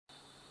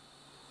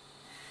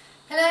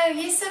Hello,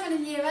 Year 7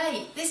 and Year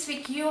 8. This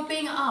week you're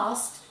being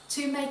asked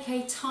to make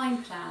a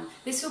time plan.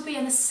 This will be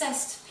an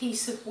assessed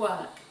piece of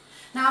work.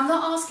 Now I'm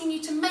not asking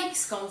you to make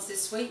scones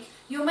this week.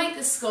 You'll make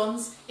the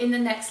scones in the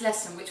next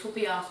lesson, which will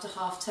be after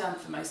half term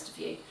for most of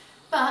you.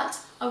 But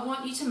I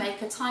want you to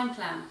make a time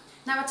plan.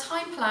 Now a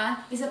time plan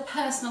is a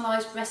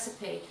personalised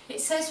recipe.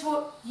 It says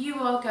what you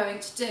are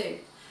going to do.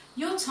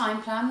 Your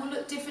time plan will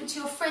look different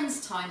to your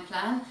friend's time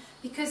plan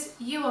because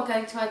you are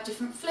going to add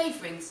different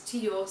flavourings to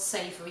your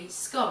savoury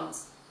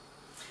scones.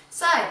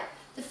 So,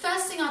 the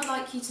first thing I'd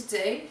like you to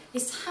do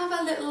is to have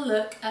a little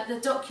look at the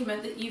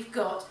document that you've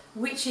got,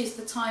 which is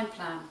the time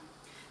plan.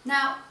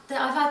 Now,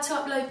 I've had to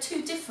upload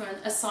two different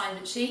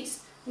assignment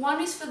sheets.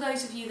 One is for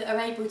those of you that are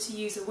able to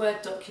use a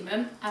Word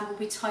document and will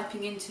be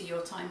typing into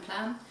your time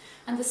plan.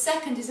 And the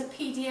second is a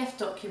PDF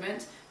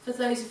document for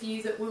those of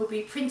you that will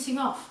be printing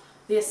off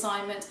the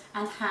assignment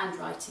and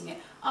handwriting it.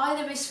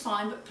 Either is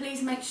fine, but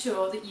please make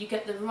sure that you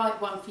get the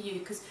right one for you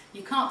because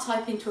you can't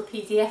type into a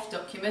PDF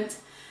document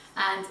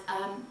and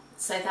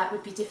so that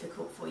would be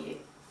difficult for you.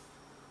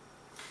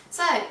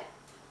 So,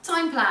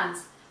 time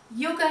plans.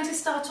 You're going to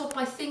start off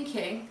by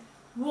thinking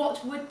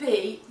what would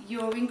be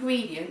your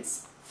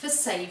ingredients for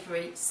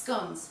savoury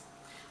scones.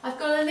 I've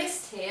got a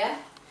list here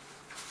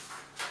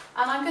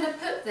and I'm going to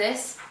put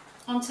this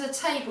onto the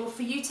table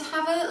for you to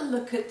have a little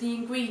look at the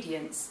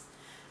ingredients.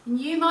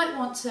 And you might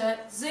want to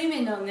zoom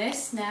in on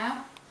this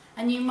now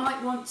and you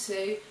might want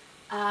to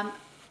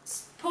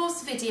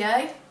pause the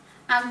video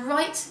and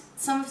write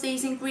some of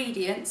these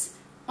ingredients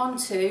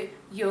onto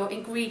your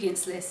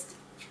ingredients list.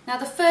 Now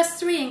the first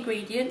three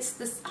ingredients,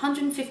 the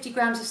 150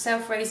 grams of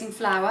self-raising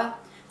flour,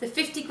 the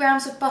 50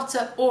 grams of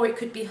butter or it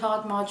could be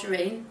hard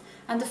margarine,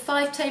 and the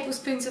 5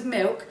 tablespoons of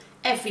milk,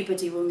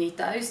 everybody will need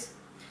those.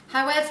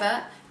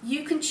 However,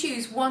 you can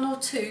choose 1 or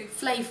 2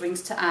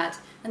 flavourings to add,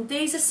 and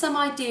these are some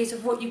ideas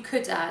of what you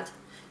could add.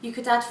 You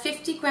could add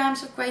 50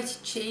 grams of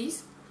grated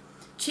cheese.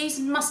 Cheese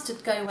and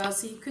mustard go well,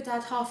 so you could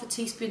add half a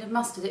teaspoon of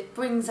mustard. It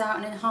brings out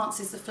and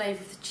enhances the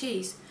flavour of the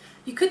cheese.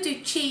 You could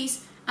do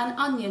cheese and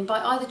onion by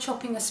either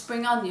chopping a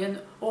spring onion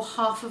or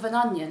half of an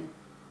onion.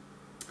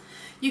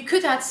 You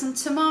could add some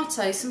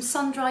tomatoes, some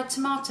sun-dried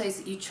tomatoes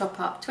that you chop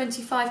up.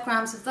 25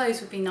 grams of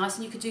those would be nice,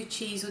 and you could do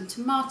cheese and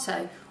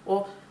tomato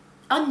or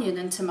onion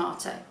and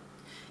tomato.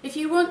 If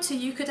you want to,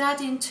 you could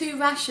add in 2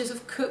 rashers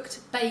of cooked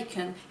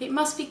bacon. It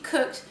must be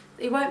cooked.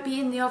 It won't be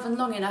in the oven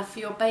long enough for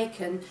your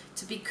bacon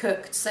to be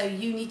cooked, so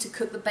you need to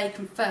cook the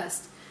bacon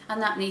first,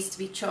 and that needs to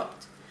be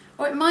chopped.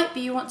 Or it might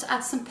be you want to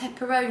add some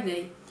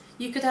pepperoni.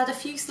 You could add a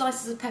few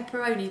slices of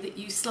pepperoni that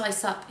you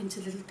slice up into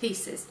little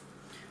pieces.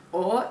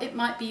 Or it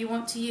might be you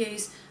want to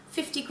use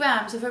 50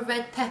 grams of a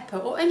red pepper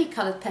or any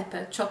coloured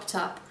pepper chopped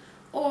up.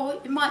 Or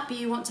it might be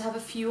you want to have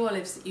a few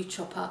olives that you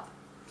chop up.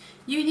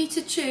 You need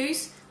to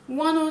choose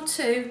 1 or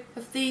 2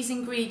 of these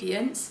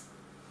ingredients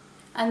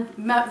and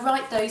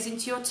write those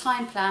into your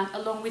time plan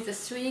along with the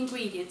 3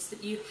 ingredients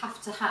that you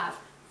have to have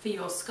for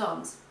your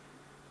scones.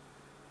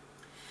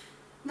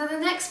 Now the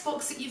next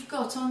box that you've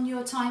got on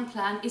your time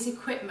plan is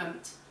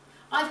equipment.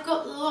 I've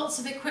got lots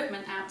of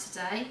equipment out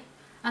today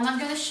and I'm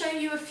going to show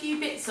you a few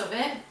bits of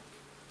it,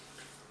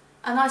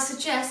 and I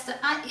suggest that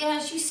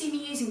as you see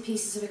me using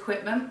pieces of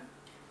equipment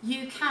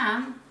you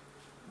can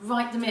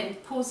write them in,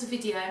 pause the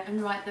video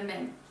and write them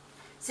in.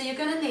 So you're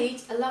going to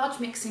need a large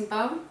mixing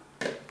bowl.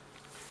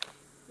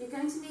 You're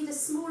going to need a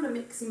smaller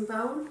mixing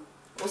bowl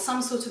or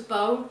some sort of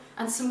bowl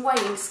and some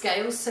weighing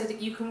scales so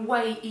that you can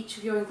weigh each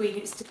of your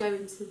ingredients to go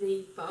into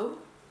the bowl.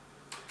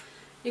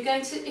 You're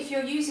going to, if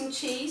you're using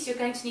cheese, you're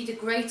going to need a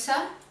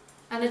grater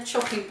and a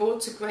chopping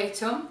board to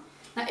grate on.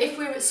 Now if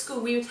we were at school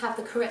we would have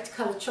the correct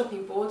colour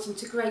chopping boards, and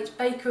to grate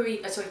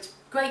to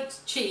grate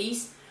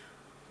cheese,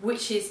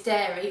 which is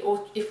dairy,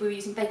 or if we were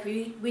using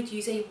bakery we'd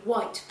use a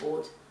white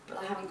board, but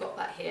I haven't got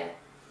that here.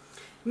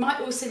 You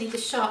might also need a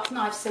sharp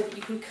knife so that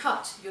you can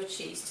cut your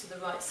cheese to the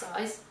right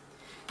size.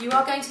 You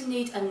are going to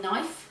need a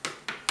knife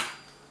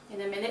in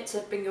a minute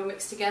to bring your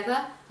mix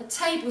together, a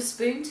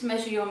tablespoon to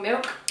measure your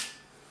milk,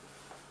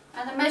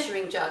 and a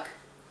measuring jug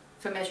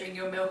for measuring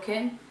your milk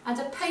in, and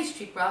a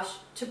pastry brush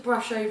to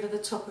brush over the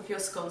top of your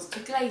scones to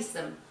glaze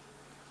them.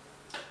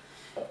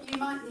 You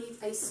might need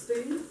a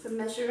spoon for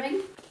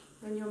measuring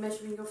when you're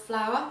measuring your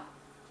flour.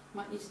 You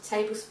might need a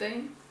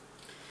tablespoon.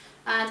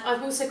 And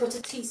I've also got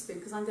a teaspoon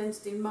because I'm going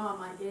to do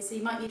Marmite here, so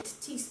you might need a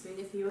teaspoon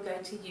if you were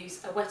going to use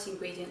a wet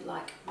ingredient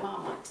like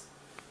Marmite.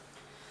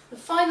 The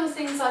final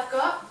things I've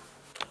got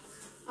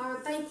are a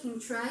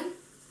baking tray,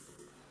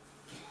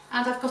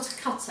 and I've got a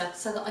cutter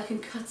so that I can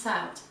cut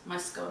out my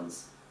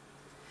scones.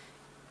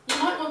 You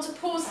might want to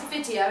pause the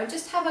video and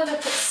just have a look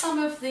at some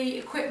of the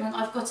equipment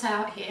I've got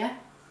out here,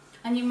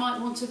 and you might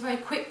want to very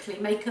quickly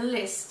make a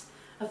list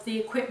of the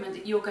equipment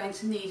that you're going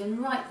to need and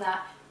write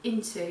that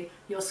into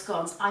your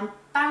scones. I'm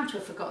bound to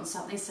have forgotten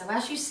something, so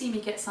as you see me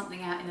get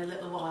something out in a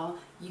little while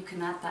you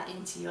can add that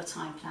into your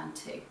time plan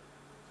too.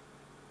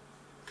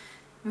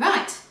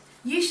 Right,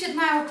 you should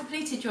now have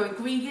completed your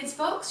ingredients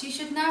box, you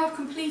should now have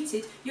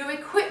completed your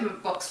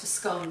equipment box for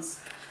scones.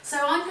 So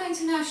I'm going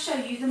to now show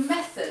you the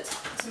method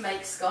to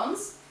make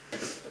scones.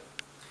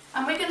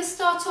 And we're going to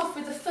start off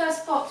with the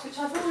first box, which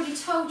I've already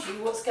told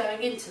you what's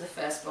going into the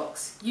first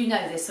box. You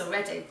know this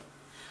already.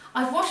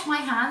 I've washed my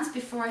hands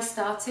before I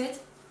started.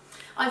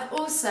 I've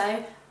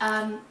also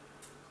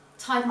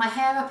tied my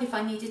hair up if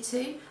I needed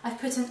to. I've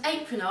put an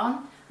apron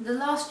on, and the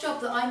last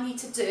job that I need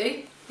to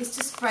do is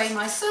to spray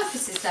my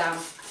surfaces down.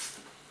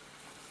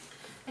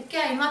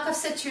 Again, like I've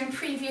said to you in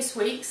previous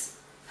weeks,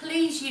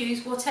 please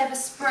use whatever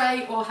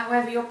spray or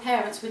however your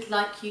parents would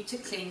like you to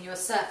clean your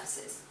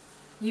surfaces.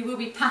 You will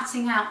be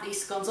patting out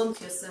these scones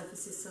onto your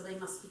surfaces, so they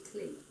must be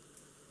clean.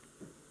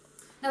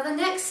 Now the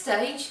next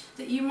stage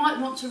that you might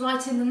want to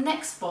write in the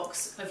next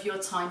box of your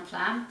time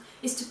plan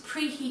is to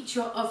preheat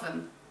your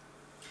oven.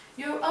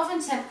 Your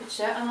oven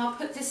temperature, and I'll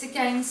put this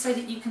again so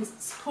that you can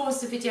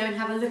pause the video and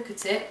have a look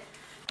at it.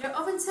 Your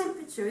oven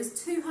temperature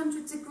is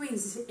 200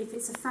 degrees if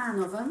it's a fan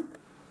oven.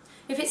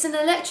 If it's an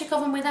electric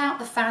oven without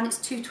the fan, it's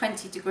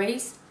 220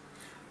 degrees,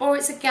 or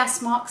it's a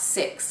gas mark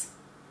 6.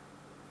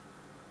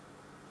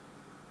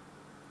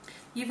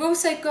 You've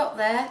also got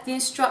there the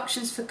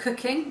instructions for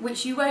cooking,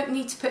 which you won't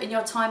need to put in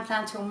your time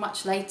plan till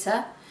much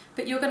later,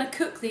 but you're going to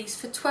cook these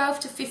for 12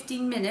 to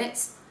 15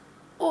 minutes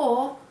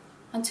or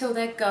until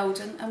they're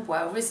golden and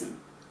well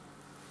risen.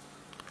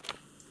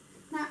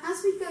 Now,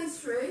 as we go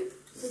through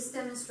this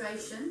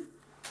demonstration,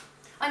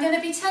 I'm going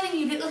to be telling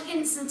you little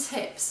hints and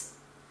tips,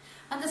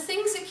 and the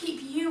things that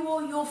keep you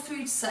or your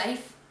food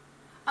safe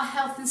are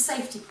health and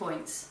safety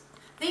points.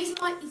 These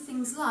might be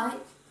things like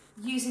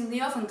using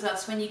the oven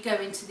gloves when you go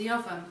into the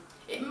oven.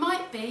 It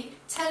might be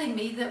telling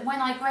me that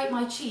when I grate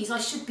my cheese I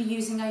should be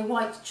using a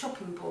white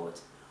chopping board,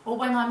 or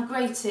when I'm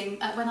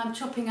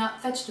chopping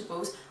up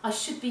vegetables I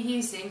should be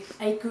using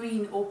a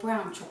green or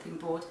brown chopping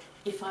board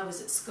if I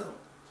was at school.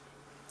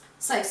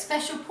 So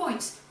special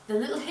points, the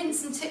little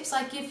hints and tips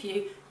I give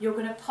you, you're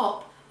going to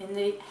pop in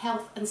the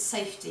health and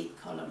safety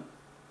column.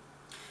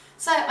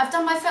 So I've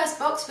done my first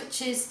box,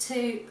 which is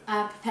to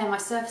prepare my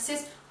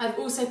surfaces. I've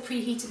also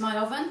preheated my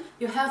oven.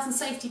 Your health and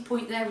safety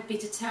point there would be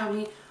to tell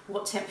me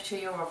what temperature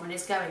your oven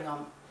is going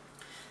on.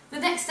 The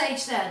next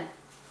stage then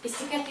is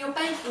to get your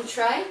baking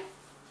tray,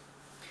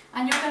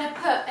 and you're going to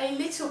put a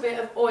little bit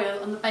of oil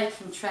on the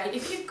baking tray.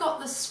 If you've got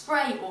the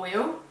spray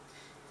oil,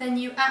 then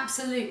you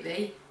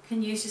absolutely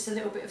can use just a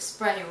little bit of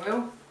spray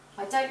oil.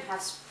 I don't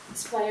have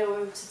spray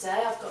oil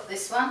today, I've got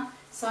this one.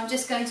 So I'm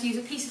just going to use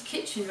a piece of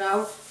kitchen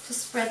roll to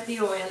spread the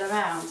oil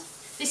around.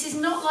 This is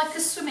not like a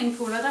swimming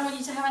pool. I don't want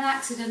you to have an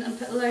accident and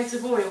put loads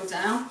of oil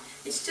down.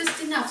 It's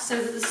just enough so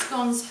that the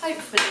scones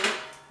hopefully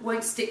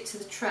won't stick to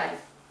the tray.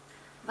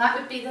 That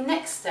would be the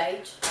next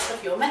stage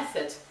of your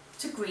method,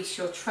 to grease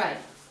your tray.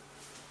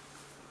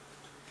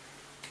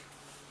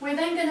 We're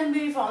then going to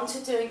move on to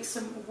doing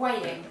some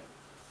weighing.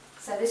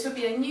 So this would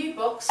be a new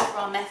box for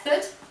our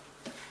method.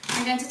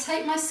 I'm going to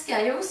take my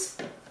scales.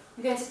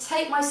 I'm going to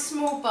take my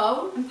small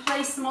bowl and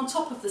place them on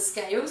top of the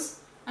scales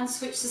and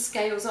switch the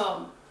scales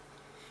on.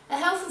 A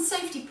health and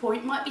safety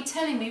point might be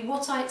telling me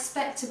what I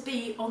expect to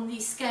be on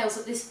these scales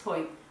at this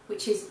point,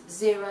 which is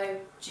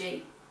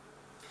 0G.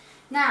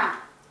 Now,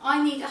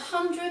 I need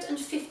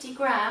 150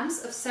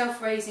 grams of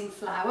self-raising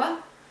flour,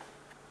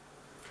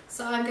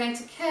 so I'm going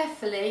to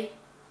carefully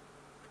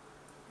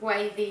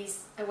weigh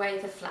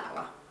the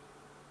flour.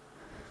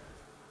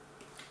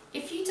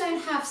 If you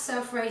don't have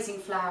self-raising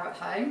flour at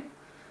home,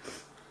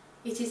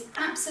 it is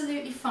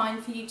absolutely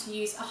fine for you to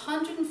use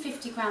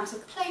 150 grams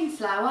of plain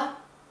flour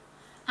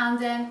and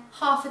then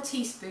half a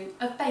teaspoon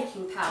of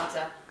baking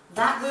powder.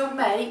 That will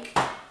make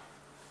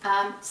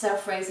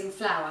self-raising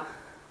flour.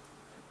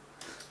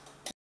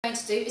 What you're going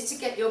to do is to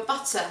get your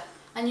butter,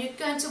 and you're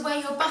going to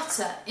weigh your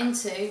butter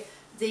into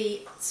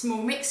the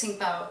small mixing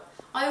bowl.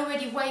 I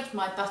already weighed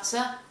my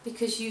butter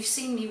because you've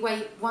seen me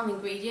weigh one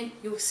ingredient.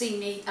 You'll see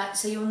me,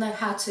 so you'll know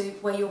how to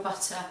weigh your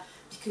butter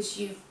because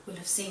you will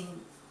have seen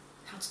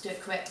how to do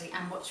it correctly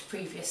and watch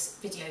previous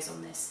videos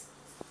on this.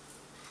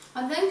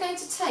 I'm then going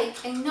to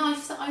take a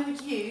knife that I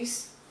would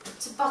use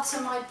to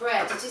butter my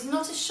bread. It is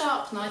not a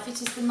sharp knife,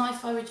 it is the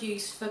knife I would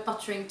use for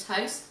buttering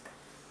toast.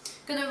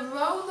 I'm going to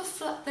roll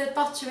the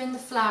butter in the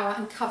flour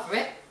and cover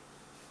it,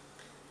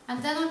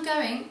 and then I'm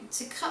going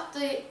to cut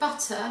the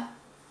butter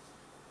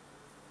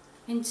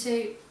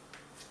into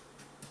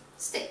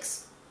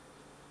sticks.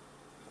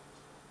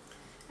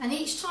 And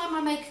each time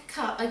I make a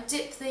cut, I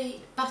dip the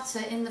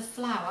butter in the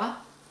flour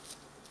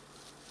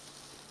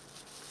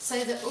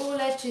so that all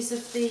edges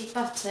of the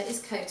butter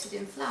is coated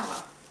in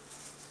flour.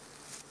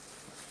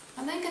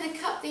 I'm then going to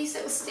cut these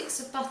little sticks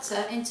of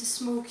butter into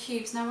small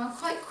cubes. Now I'm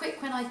quite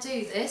quick when I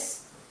do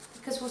this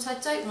because what I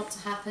don't want to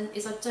happen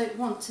is I don't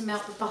want to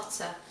melt the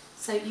butter.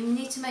 So you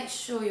need to make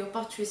sure your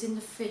butter is in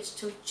the fridge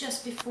till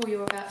just before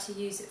you're about to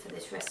use it for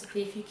this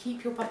recipe. If you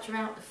keep your butter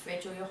out the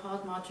fridge or your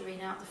hard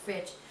margarine out the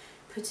fridge,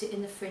 put it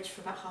in the fridge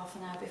for about half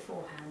an hour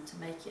beforehand to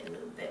make it a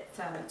little bit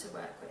firmer to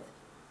work with.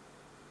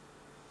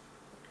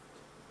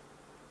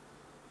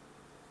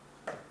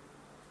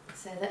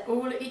 So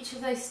that each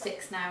of those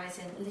sticks now is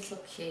in little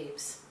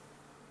cubes.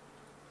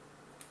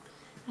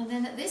 And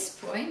then at this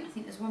point, I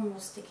think there's one more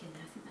stick in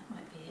there, I think that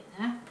might be it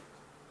now.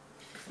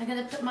 I'm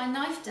going to put my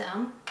knife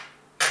down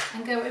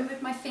and go in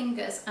with my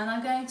fingers, and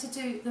I'm going to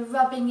do the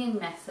rubbing in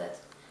method.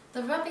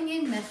 The rubbing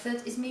in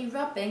method is me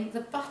rubbing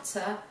the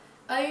butter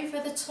over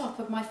the top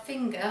of my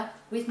finger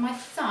with my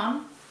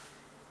thumb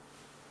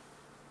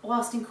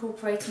whilst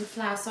incorporating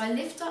flour. So I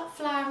lift up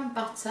flour and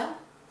butter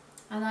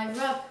and I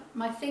rub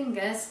my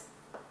fingers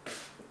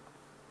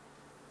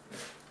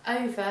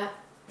over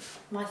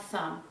my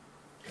thumb.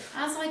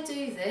 As I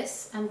do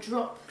this and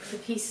drop the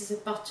pieces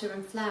of butter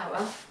and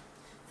flour,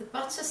 the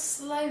butter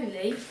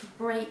slowly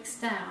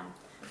breaks down,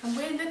 and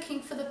we're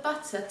looking for the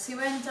butter to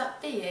end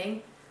up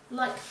being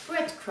like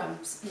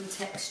breadcrumbs in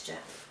texture.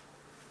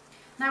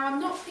 Now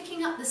I'm not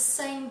picking up the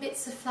same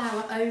bits of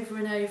flour over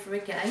and over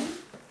again.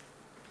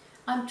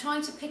 I'm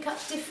trying to pick up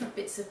different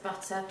bits of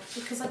butter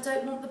because I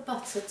don't want the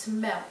butter to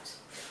melt.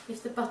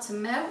 If the butter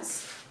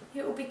melts,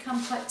 it will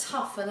become quite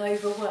tough and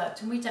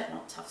overworked, and we don't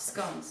want tough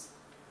scones.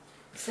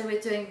 So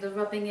we're doing the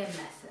rubbing in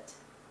method.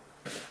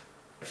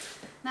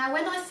 Now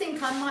when I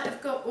think I might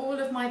have got all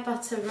of my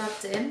butter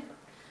rubbed in,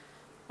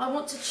 I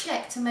want to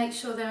check to make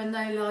sure there are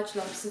no large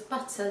lumps of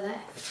butter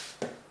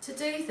left. To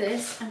do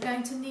this, I'm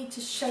going to need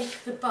to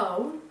shake the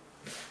bowl,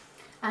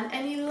 and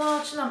any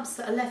large lumps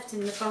that are left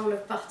in the bowl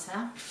of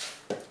butter,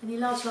 any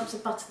large lumps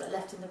of butter that are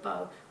left in the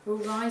bowl will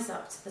rise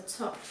up to the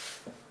top.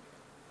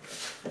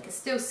 I can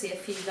still see a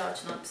few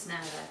large lumps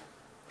now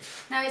though.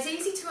 Now it's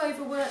easy to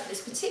overwork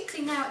this,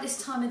 particularly now at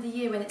this time of the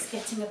year when it's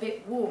getting a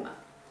bit warmer.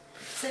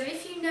 So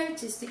if you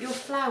notice that your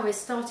flour is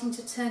starting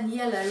to turn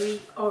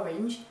yellowy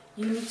orange,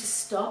 you need to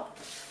stop,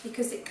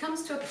 because it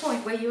comes to a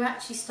point where you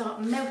actually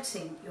start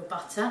melting your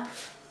butter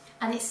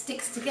and it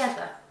sticks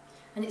together,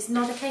 and it's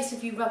not a case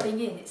of you rubbing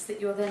in, it's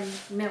that you're then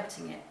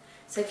melting it.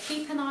 So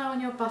keep an eye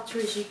on your butter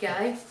as you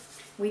go.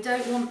 We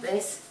don't want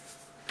this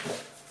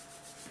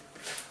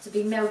to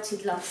be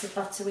melted lumps of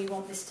butter, we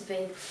want this to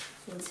be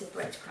into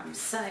breadcrumbs.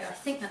 So I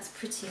think that's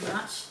pretty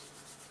much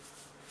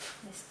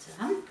this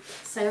done.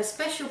 So a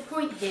special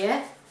point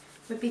here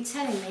would be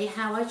telling me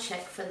how I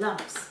check for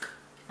lumps,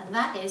 and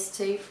that is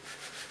to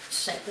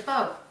shake the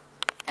bowl.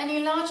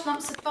 Any large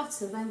lumps of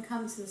butter then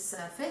come to the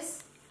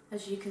surface,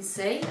 as you can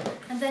see,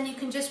 and then you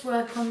can just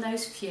work on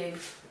those few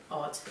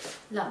odd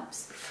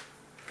lumps.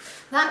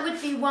 That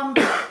would be one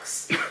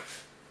box.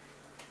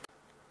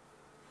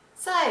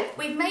 So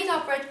we've made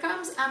our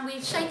breadcrumbs and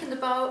we've shaken the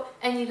bowl,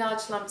 any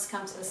large lumps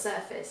come to the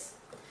surface.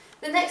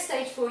 The next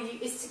stage for you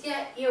is to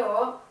get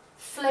your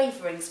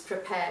flavourings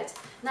prepared.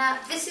 Now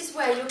this is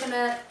where you're going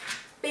to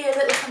be a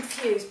little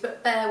confused,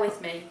 but bear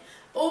with me.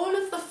 All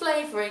of the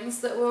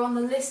flavourings that were on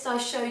the list I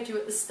showed you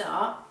at the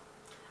start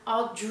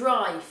are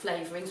dry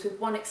flavourings with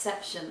one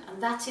exception,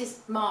 and that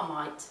is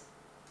Marmite.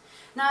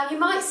 Now you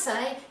might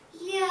say,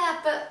 yeah,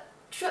 but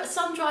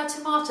sun-dried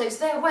tomatoes,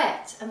 they're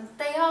wet, and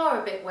they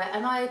are a bit wet,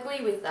 and I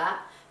agree with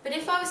that. But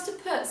if I was to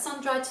put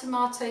sun-dried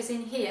tomatoes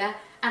in here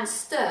and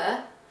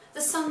stir, the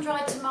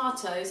sun-dried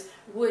tomatoes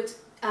would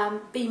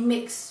be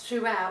mixed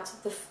throughout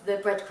the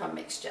breadcrumb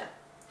mixture.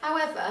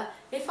 However,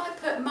 if I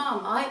put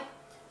Marmite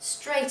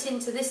straight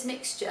into this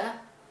mixture,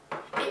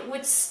 it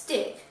would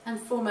stick and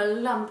form a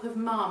lump of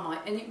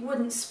Marmite, and it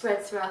wouldn't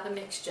spread throughout the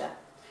mixture.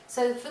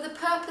 So for the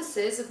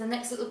purposes of the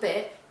next little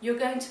bit, you're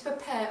going to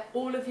prepare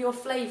all of your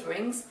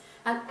flavourings,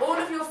 and all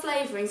of your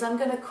flavourings, I'm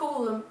going to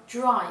call them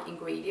dry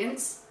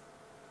ingredients,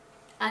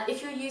 and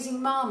if you're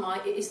using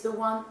Marmite, it is the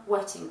one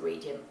wet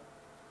ingredient.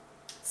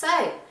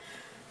 So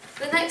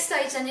the next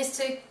stage then is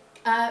to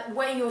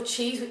weigh your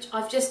cheese, which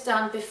I've just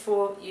done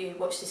before you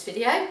watch this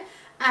video,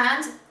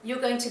 and you're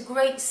going to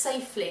grate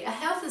safely. A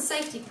health and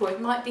safety point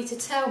might be to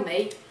tell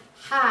me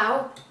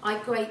how I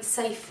grate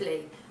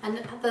safely, and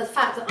the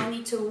fact that I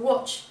need to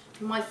watch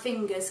my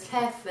fingers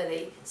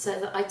carefully so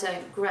that I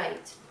don't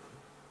grate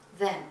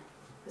then,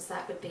 because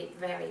that would be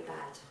very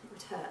bad, it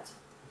would hurt.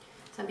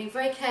 So I'm being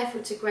very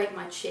careful to grate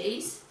my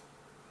cheese.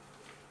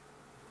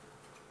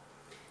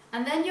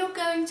 And then you're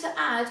going to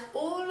add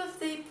all of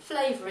the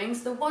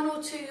flavourings, the one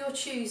or two you're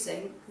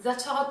choosing,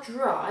 that are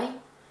dry,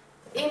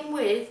 in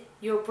with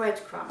your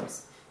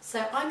breadcrumbs.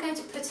 So I'm going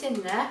to put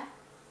in there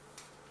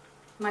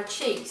my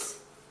cheese.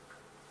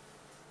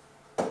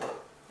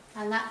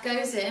 And that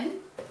goes in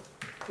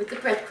with the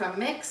breadcrumb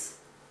mix.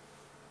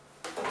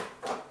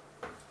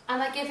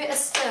 And I give it a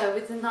stir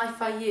with the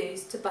knife I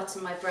use to butter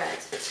my bread.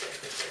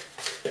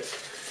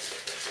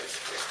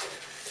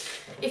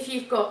 If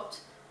you've got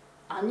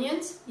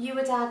onions, you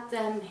would add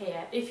them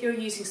here. If you're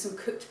using some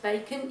cooked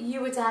bacon, you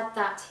would add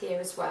that here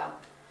as well.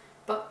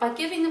 But by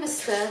giving them a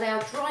stir, they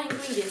are dry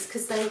ingredients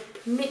because they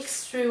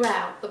mix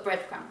throughout the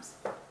breadcrumbs.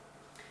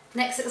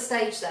 Next little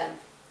stage then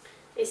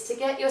is to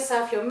get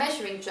yourself your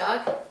measuring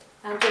jug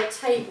and your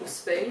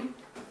tablespoon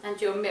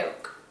and your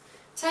milk.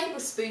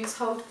 Tablespoons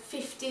hold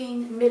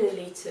 15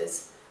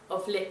 millilitres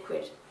of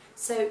liquid.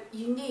 So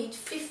you need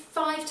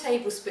 5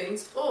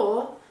 tablespoons,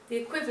 or the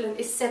equivalent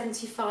is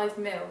 75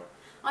 ml.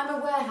 I'm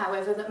aware,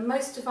 however, that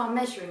most of our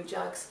measuring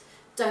jugs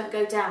don't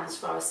go down as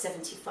far as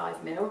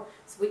 75 ml,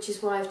 which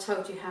is why I've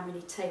told you how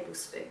many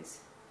tablespoons.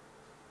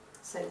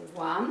 So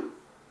 1,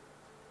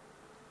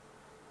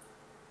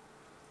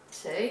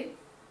 2,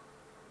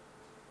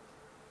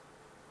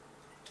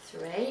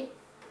 3,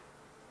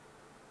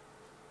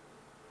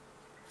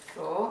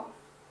 4, more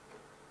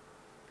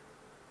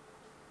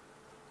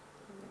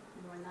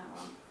in that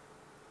one,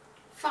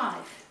 5.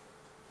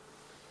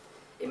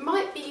 It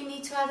might be you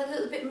need to add a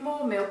little bit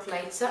more milk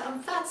later,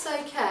 and that's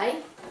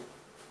okay,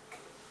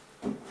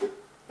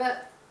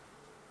 but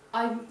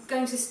I'm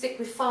going to stick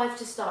with 5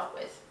 to start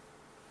with.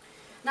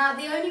 Now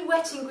the only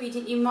wet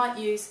ingredient you might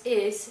use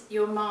is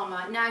your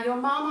Marmite. Now your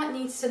Marmite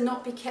needs to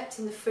not be kept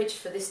in the fridge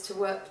for this to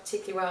work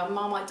particularly well.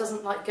 Marmite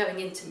doesn't like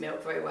going into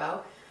milk very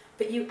well,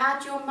 but you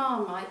add your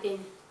Marmite into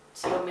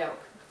your milk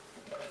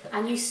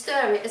and you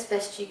stir it as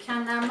best you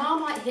can. Now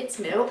Marmite hits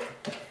milk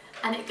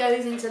and it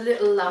goes into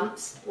little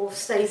lumps or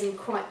stays in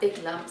quite big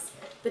lumps,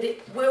 but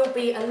it will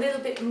be a little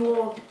bit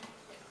more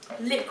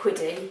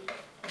liquidy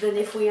than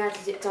if we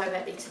added it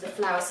directly to the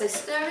flour. So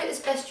stir it as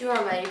best you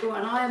are able,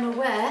 and I am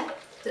aware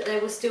that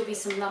there will still be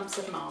some lumps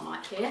of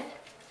Marmite here.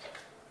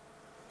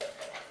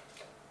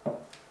 I'm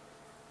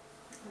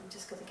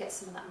just going to get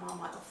some of that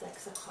Marmite off there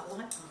because I quite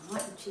like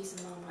Marmite, and cheese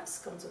and Marmite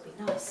scones will be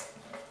nice.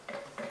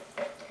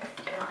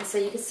 Right, so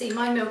you can see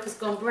my milk has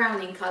gone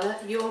brown in colour,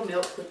 your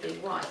milk would be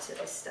white at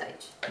this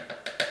stage.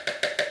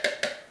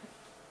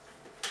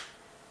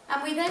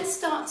 And we then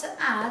start to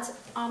add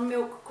our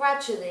milk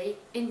gradually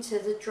into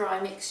the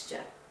dry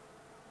mixture.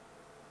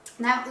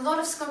 Now, a lot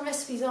of scone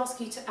recipes ask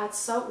you to add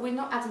salt. We're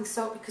not adding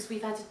salt because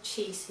we've added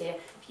cheese here.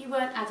 If you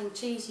weren't adding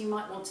cheese, you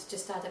might want to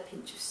just add a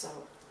pinch of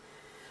salt.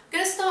 I'm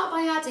going to start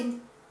by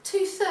adding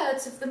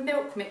 2/3 of the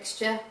milk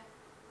mixture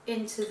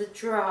into the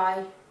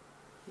dry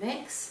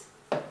mix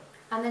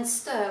and then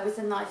stir with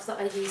the knife that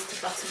I use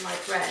to butter my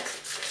bread.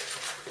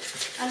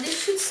 And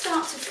this should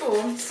start to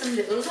form some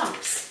little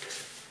lumps.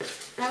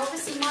 Now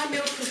obviously my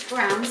milk is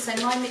brown, so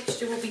my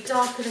mixture will be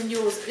darker than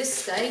yours at this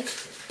stage,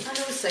 and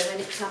also when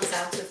it comes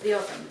out of the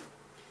oven.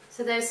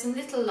 So there's some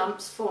little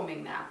lumps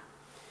forming now.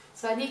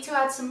 So I need to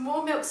add some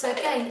more milk, so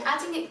again,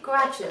 adding it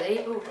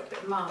gradually. Oh, got a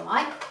bit of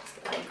Marmite, let's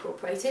get that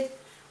incorporated.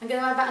 I'm going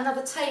to add about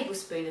another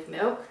tablespoon of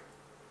milk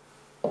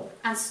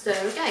and stir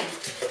again.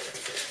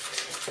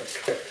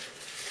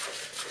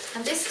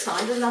 And this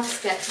time the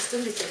lumps get just a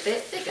little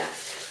bit bigger.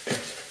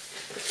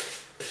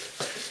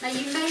 Now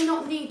you may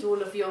not need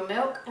all of your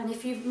milk, and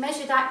if you've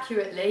measured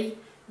accurately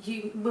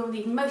you will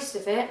need most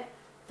of it,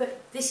 but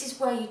this is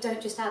where you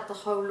don't just add the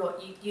whole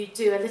lot, you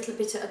do a little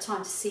bit at a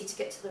time to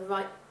get to the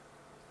right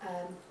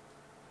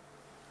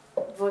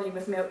volume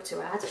of milk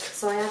to add.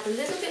 So I add a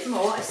little bit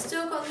more, I've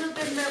still got a little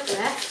bit of milk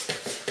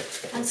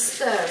left, and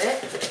stir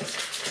it,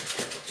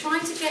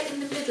 trying to get in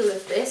the middle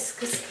of this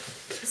because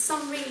for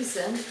some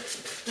reason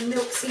the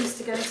milk seems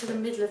to go into the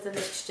middle of the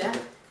mixture,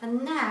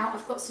 and now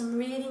I've got some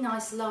really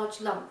nice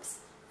large lumps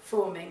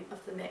forming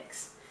of the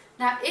mix.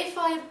 Now if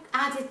I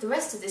added the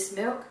rest of this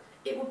milk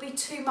it would be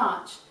too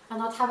much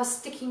and I'd have a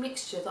sticky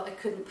mixture that I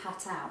couldn't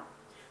pat out.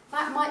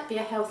 That might be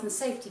a health and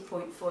safety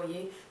point for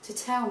you to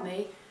tell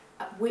me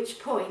at which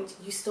point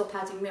you stop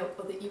adding milk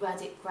or that you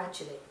add it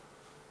gradually.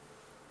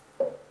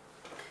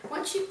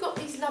 Once you've got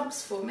these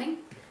lumps forming,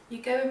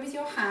 you go in with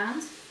your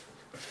hand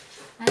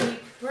and you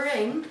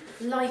bring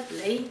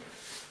lightly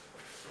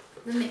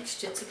the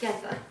mixture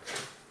together.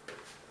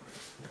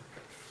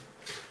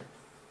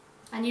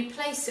 And you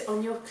place it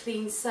on your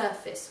clean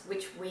surface,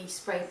 which we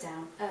sprayed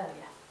down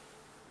earlier.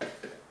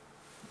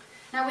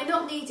 Now we're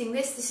not kneading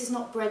this, this is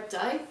not bread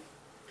dough,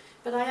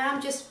 but I am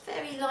just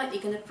very lightly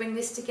going to bring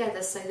this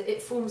together so that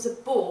it forms a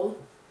ball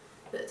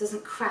that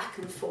doesn't crack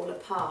and fall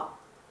apart.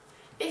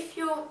 If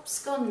your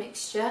scone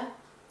mixture,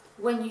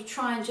 when you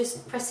try and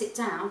just press it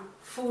down,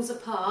 falls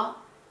apart,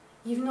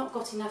 you've not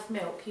got enough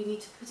milk. You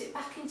need to put it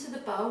back into the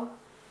bowl,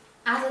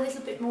 add a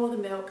little bit more of the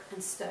milk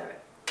and stir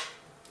it.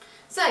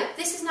 So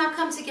this has now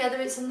come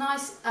together, it's a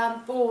nice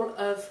ball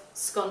of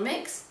scone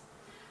mix.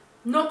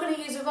 Not going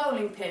to use a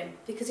rolling pin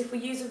because if we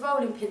use a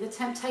rolling pin the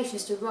temptation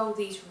is to roll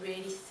these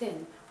really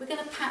thin. We're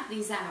going to pat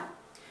these out.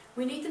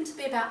 We need them to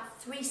be about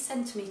 3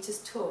 centimetres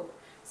tall.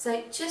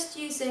 So just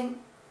using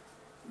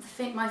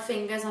my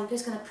fingers I'm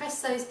just going to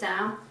press those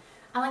down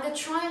and I'm going to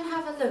try and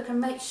have a look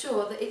and make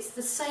sure that it's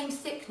the same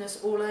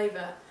thickness all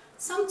over.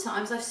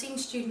 Sometimes I've seen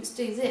students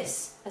do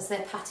this as they're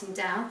patting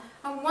down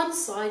and one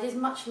side is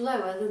much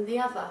lower than the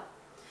other.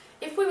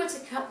 If we were to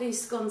cut these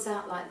scones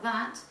out like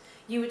that,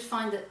 you would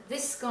find that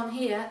this scone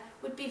here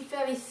would be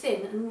very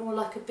thin and more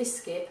like a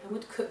biscuit and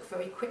would cook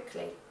very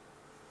quickly.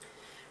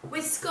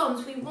 With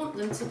scones we want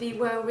them to be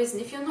well risen.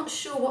 If you're not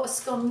sure what a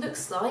scone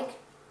looks like,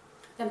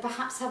 then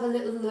perhaps have a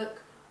little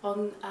look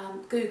on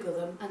Google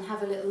them and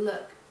have a little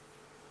look.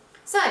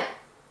 So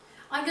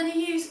I'm going to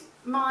use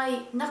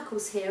my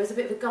knuckles here as a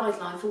bit of a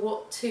guideline for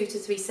what 2 to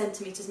 3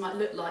 centimetres might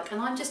look like, and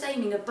I'm just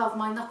aiming above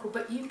my knuckle,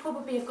 but you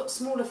probably have got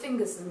smaller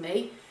fingers than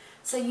me.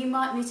 So you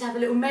might need to have a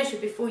little measure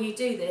before you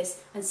do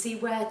this and see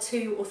where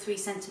 2 or 3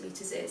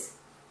 centimetres is.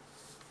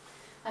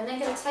 I'm then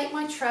going to take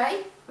my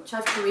tray, which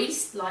I've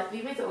greased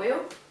lightly with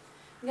oil.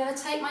 I'm going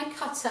to take my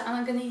cutter and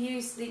I'm going to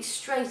use the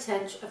straight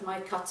edge of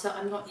my cutter.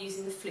 I'm not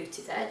using the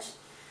fluted edge.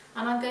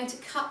 And I'm going to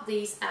cut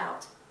these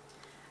out.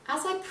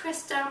 As I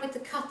press down with the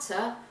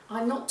cutter,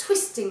 I'm not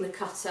twisting the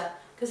cutter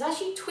because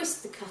as you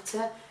twist the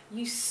cutter,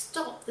 you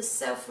stop the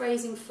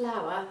self-raising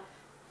flour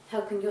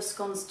helping your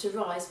scones to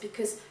rise,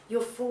 because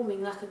you're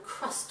forming like a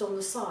crust on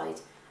the side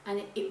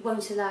and it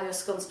won't allow your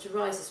scones to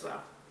rise as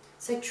well.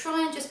 So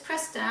try and just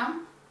press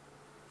down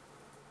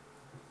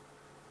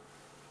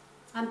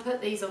and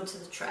put these onto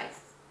the tray.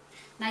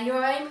 Now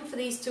you're aiming for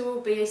these to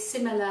all be a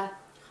similar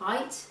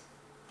height,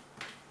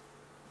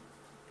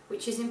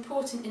 which is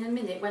important in a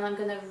minute when I'm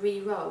going to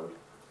re-roll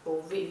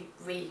or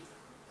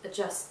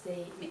readjust the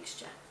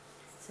mixture.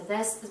 So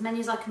there's as many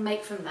as I can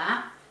make from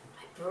that.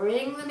 I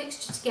bring the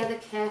mixture together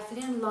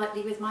carefully and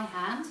lightly with my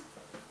hand.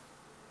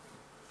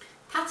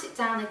 Pat it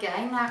down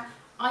again. Now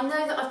I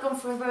know that I've gone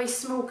for a very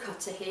small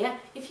cutter here.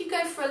 If you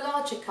go for a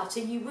larger cutter,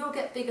 you will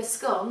get bigger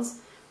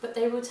scones, but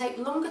they will take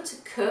longer to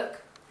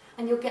cook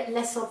and you'll get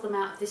less of them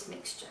out of this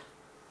mixture.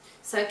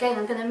 So again,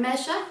 I'm going to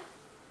measure.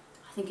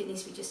 I think it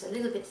needs to be just a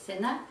little bit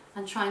thinner,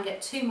 and try and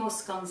get 2 more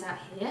scones out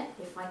here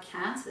if I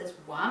can. So there's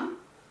 1.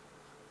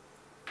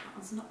 That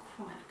one's not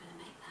quite, I'm going to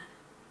make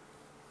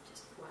that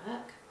just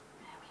work.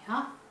 There we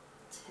are.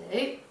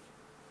 2.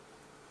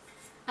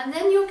 And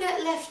then you'll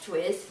get left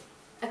with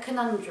a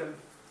conundrum.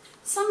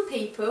 Some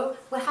people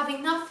will have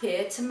enough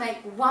here to make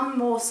 1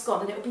 more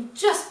scone and it'll be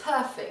just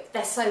perfect.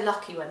 They're so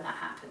lucky when that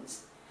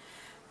happens.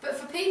 But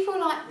for people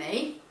like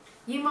me,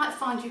 you might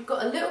find you've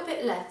got a little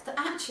bit left that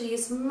actually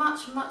is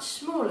much, much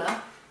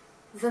smaller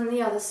than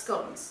the other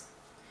scones.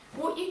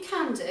 What you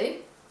can do,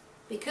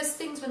 because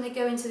things when they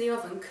go into the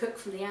oven cook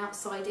from the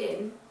outside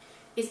in,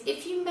 is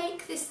if you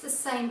make this the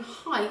same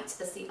height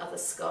as the other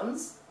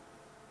scones,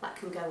 that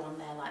can go on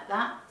there like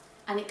that,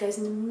 and it goes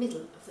in the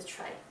middle of the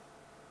tray.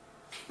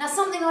 Now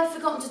something I've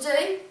forgotten to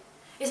do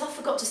is I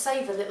forgot to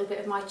save a little bit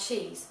of my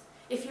cheese.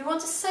 If you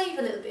want to save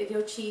a little bit of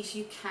your cheese,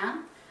 you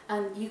can,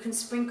 and you can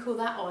sprinkle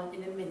that on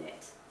in a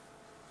minute.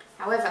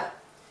 However,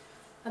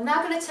 I'm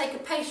now going to take a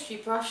pastry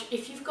brush.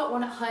 If you've got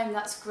one at home,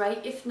 that's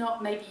great. If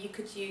not, maybe you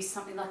could use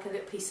something like a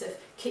little piece of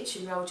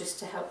kitchen roll just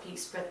to help you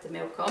spread the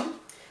milk on.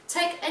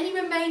 Take any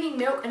remaining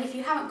milk, and if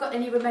you haven't got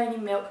any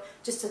remaining milk,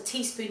 just a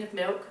teaspoon of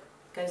milk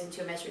goes into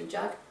your measuring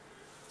jug,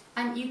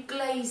 and you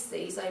glaze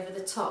these over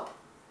the top.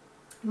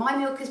 My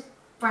milk is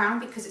brown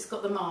because it's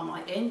got the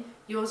Marmite in.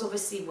 Yours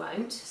obviously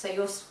won't, so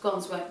your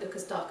scones won't look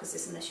as dark as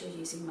this unless you're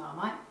using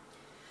Marmite.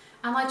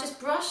 And I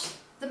just brush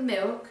the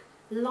milk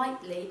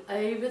lightly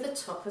over the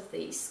top of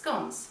these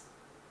scones.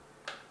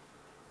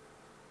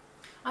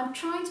 I'm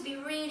trying to be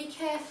really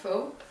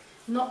careful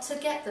not to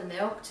get the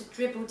milk to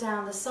dribble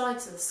down the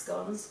sides of the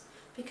scones,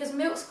 because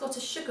milk's got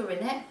a sugar in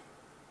it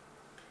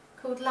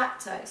called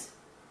lactose.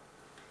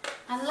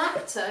 And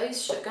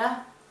lactose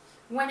sugar,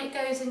 when it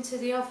goes into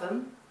the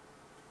oven,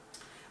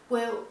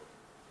 will,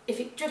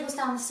 if it dribbles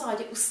down the side,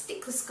 it will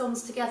stick the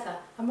scones together.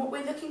 And what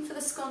we're looking for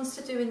the scones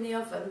to do in the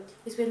oven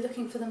is we're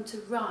looking for them to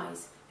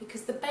rise,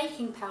 because the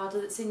baking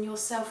powder that's in your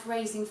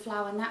self-raising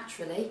flour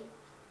naturally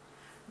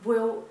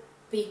will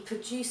be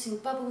producing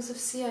bubbles of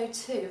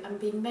CO2 and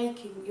be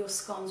making your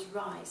scones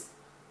rise.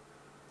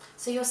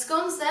 So your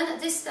scones then, at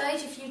this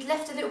stage, if you'd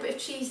left a little bit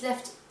of cheese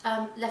left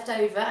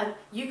over, and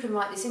you can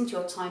write this into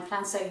your time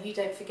plan so you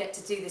don't forget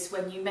to do this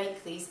when you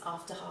make these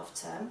after half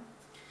term,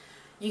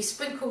 you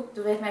sprinkle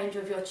the remainder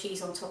of your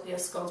cheese on top of your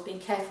scones, being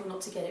careful not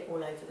to get it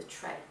all over the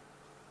tray.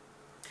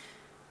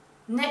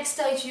 Next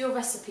stage of your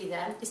recipe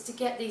then is to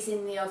get these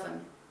in the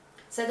oven.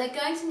 So they're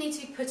going to need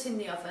to be put in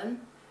the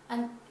oven,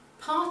 and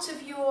part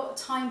of your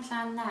time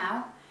plan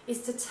now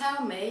is to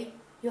tell me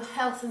your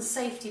health and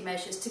safety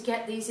measures to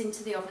get these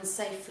into the oven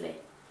safely.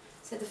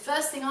 So the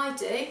first thing I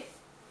do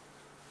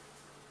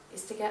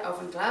is to get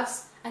oven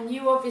gloves, and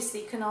you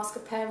obviously can ask a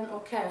parent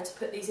or carer to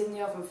put these in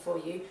the oven for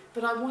you,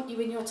 but I want you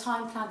in your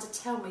time plan to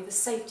tell me the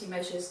safety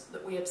measures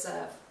that we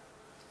observe.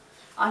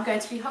 I'm going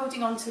to be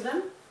holding on to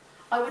them.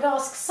 I would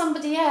ask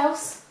somebody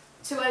else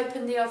to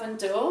open the oven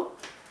door.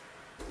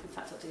 In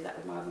fact, I'll do that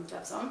with my oven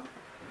gloves on.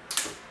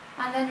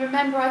 And then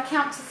remember, I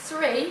count to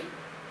 3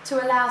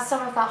 to allow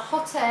some of that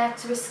hot air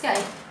to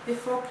escape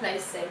before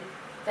placing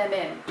them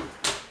in.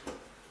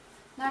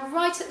 Now,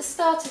 right at the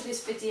start of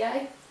this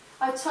video,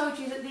 I told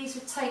you that these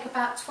would take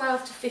about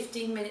 12 to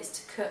 15 minutes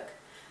to cook.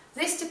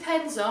 This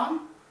depends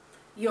on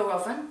your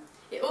oven.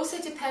 It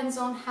also depends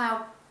on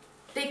how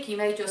big you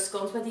made your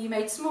scones, whether you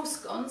made small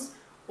scones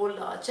or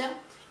larger.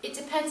 It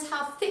depends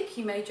how thick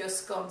you made your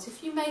scones.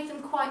 If you made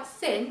them quite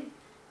thin,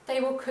 they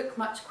will cook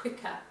much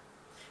quicker.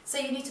 So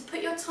you need to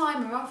put your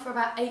timer on for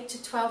about 8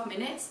 to 12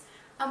 minutes,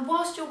 and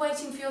whilst you're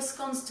waiting for your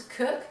scones to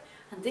cook,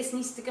 and this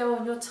needs to go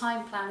on your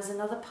time plan as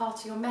another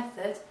part of your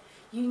method,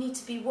 you need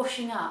to be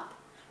washing up.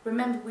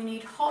 Remember, we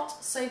need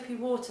hot soapy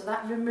water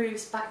that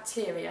removes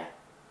bacteria.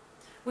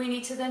 We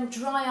need to then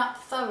dry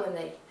up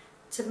thoroughly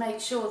to make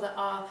sure that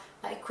our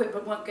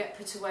equipment won't get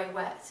put away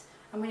wet.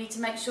 And we need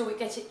to make sure we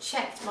get it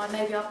checked by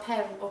maybe our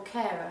parent or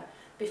carer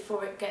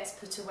before it gets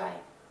put away.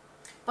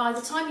 By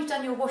the time you've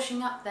done your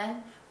washing up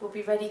then, we'll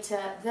be ready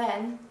to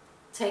then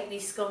take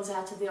these scones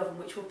out of the oven,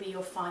 which will be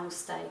your final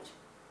stage.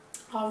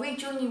 I'll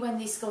rejoin you when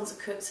these scones are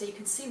cooked so you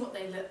can see what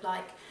they look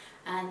like,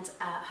 and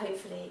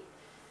hopefully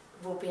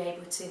we'll be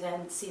able to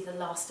then see the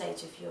last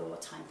stage of your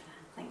time plan.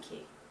 Thank you.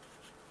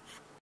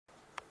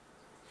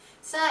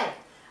 So,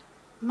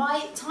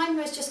 my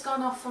timer has just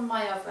gone off from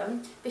my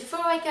oven.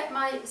 Before I get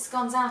my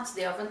scones out of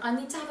the oven, I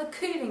need to have a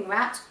cooling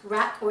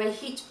rack or a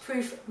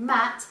heat-proof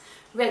mat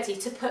ready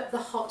to put the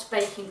hot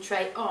baking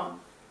tray on.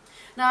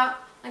 Now,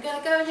 I'm going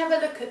to go and have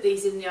a look at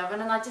these in the oven,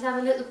 and I did have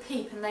a little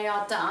peep and they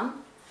are done.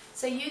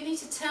 So you need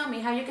to tell me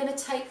how you're going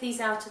to take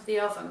these out of the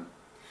oven.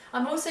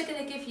 I'm also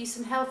going to give you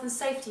some health and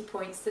safety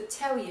points that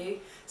tell you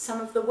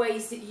some of the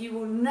ways that you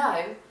will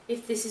know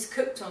if this is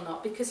cooked or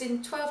not, because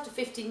in 12 to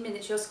 15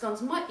 minutes your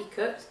scones might be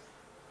cooked,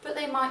 but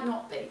they might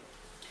not be.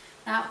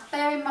 Now,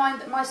 bear in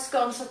mind that my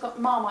scones have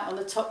got Marmite on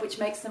the top, which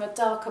makes them a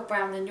darker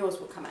brown than yours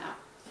will come out.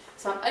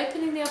 So I'm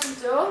opening the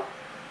oven door.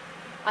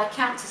 I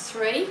count to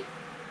 3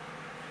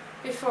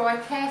 before I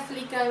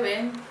carefully go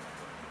in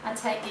and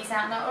take these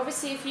out. Now,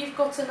 obviously, if you've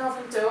got an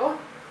oven door,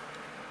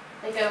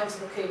 they go onto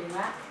the cooling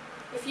rack.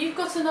 If you've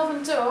got an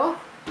oven door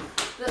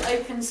that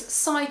opens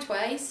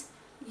sideways,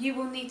 you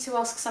will need to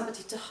ask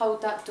somebody to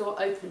hold that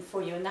door open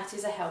for you, and that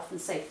is a health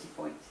and safety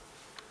point.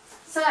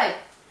 So,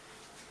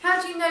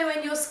 how do you know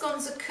when your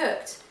scones are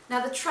cooked? Now,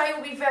 the tray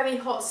will be very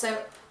hot,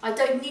 so I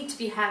don't need to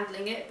be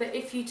handling it, but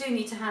if you do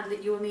need to handle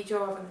it, you will need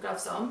your oven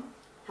gloves on.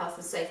 Health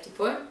and safety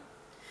point.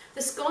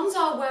 The scones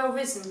are well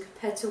risen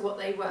compared to what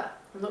they were.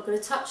 I'm not going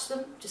to touch them,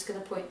 I'm just going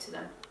to point to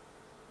them.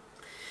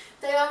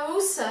 They are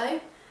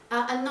also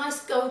a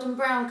nice golden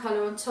brown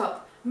colour on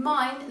top.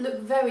 Mine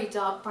look very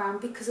dark brown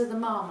because of the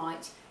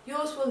Marmite.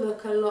 Yours will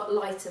look a lot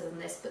lighter than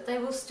this, but they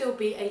will still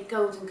be a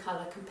golden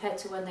colour compared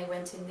to when they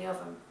went in the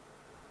oven.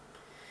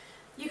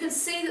 You can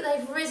see that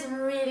they've risen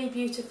really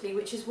beautifully,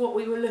 which is what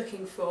we were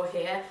looking for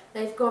here.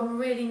 They've gone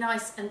really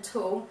nice and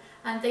tall,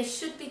 and they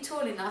should be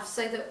tall enough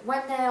so that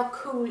when they are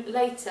cool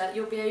later,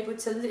 you'll be able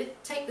to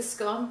take the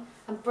scone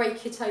and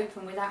break it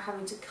open without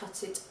having to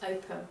cut it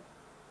open.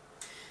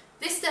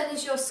 This then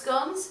is your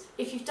scones.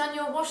 If you've done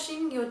your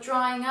washing, your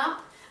drying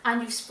up,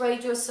 and you've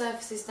sprayed your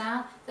surfaces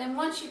down, then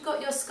once you've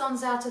got your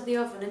scones out of the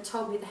oven and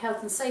told me the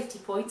health and safety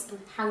points and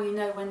how you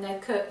know when they're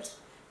cooked,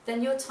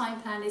 then your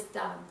time plan is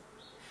done.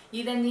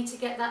 You then need to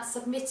get that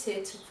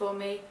submitted for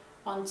me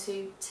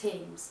onto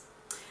Teams.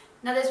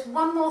 Now, there's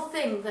one more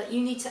thing that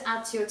you need to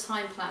add to your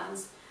time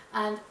plans,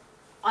 and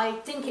I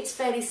think it's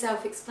fairly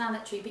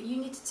self-explanatory, but you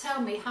need to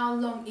tell me how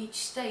long each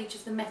stage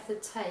of the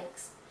method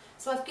takes.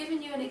 So I've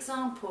given you an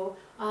example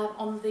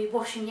on the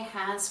washing your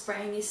hands,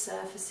 spraying your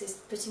surfaces,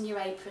 putting your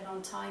apron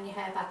on, tying your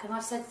hair back, and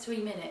I've said 3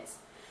 minutes.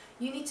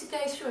 You need to go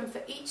through, and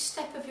for each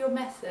step of your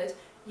method,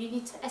 you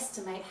need to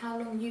estimate how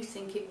long you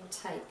think it will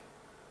take.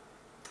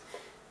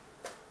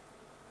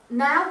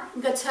 Now,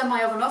 I'm going to turn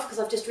my oven off because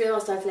I've just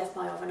realised I've left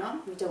my oven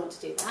on. We don't want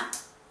to do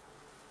that.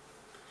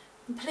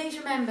 And please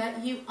remember,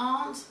 you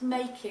aren't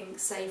making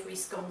savoury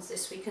scones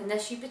this week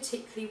unless you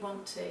particularly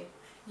want to.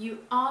 You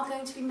are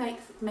going to be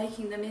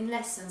making them in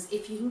lessons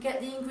if you can get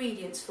the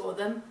ingredients for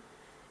them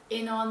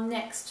in our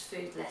next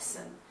food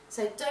lesson.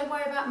 So don't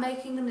worry about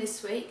making them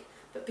this week,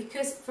 but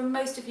because for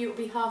most of you it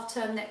will be half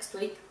term next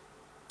week,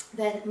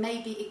 then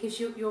maybe it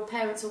gives your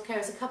parents or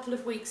carers a couple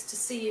of weeks to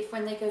see if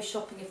when they go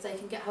shopping if they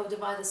can get hold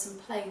of either some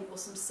plain or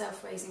some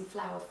self-raising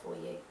flour for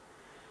you.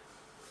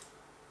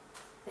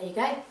 There you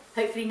go.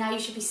 Hopefully now you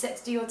should be set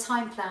to do your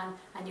time plan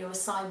and your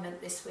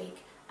assignment this week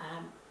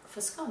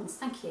for scones.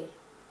 Thank you.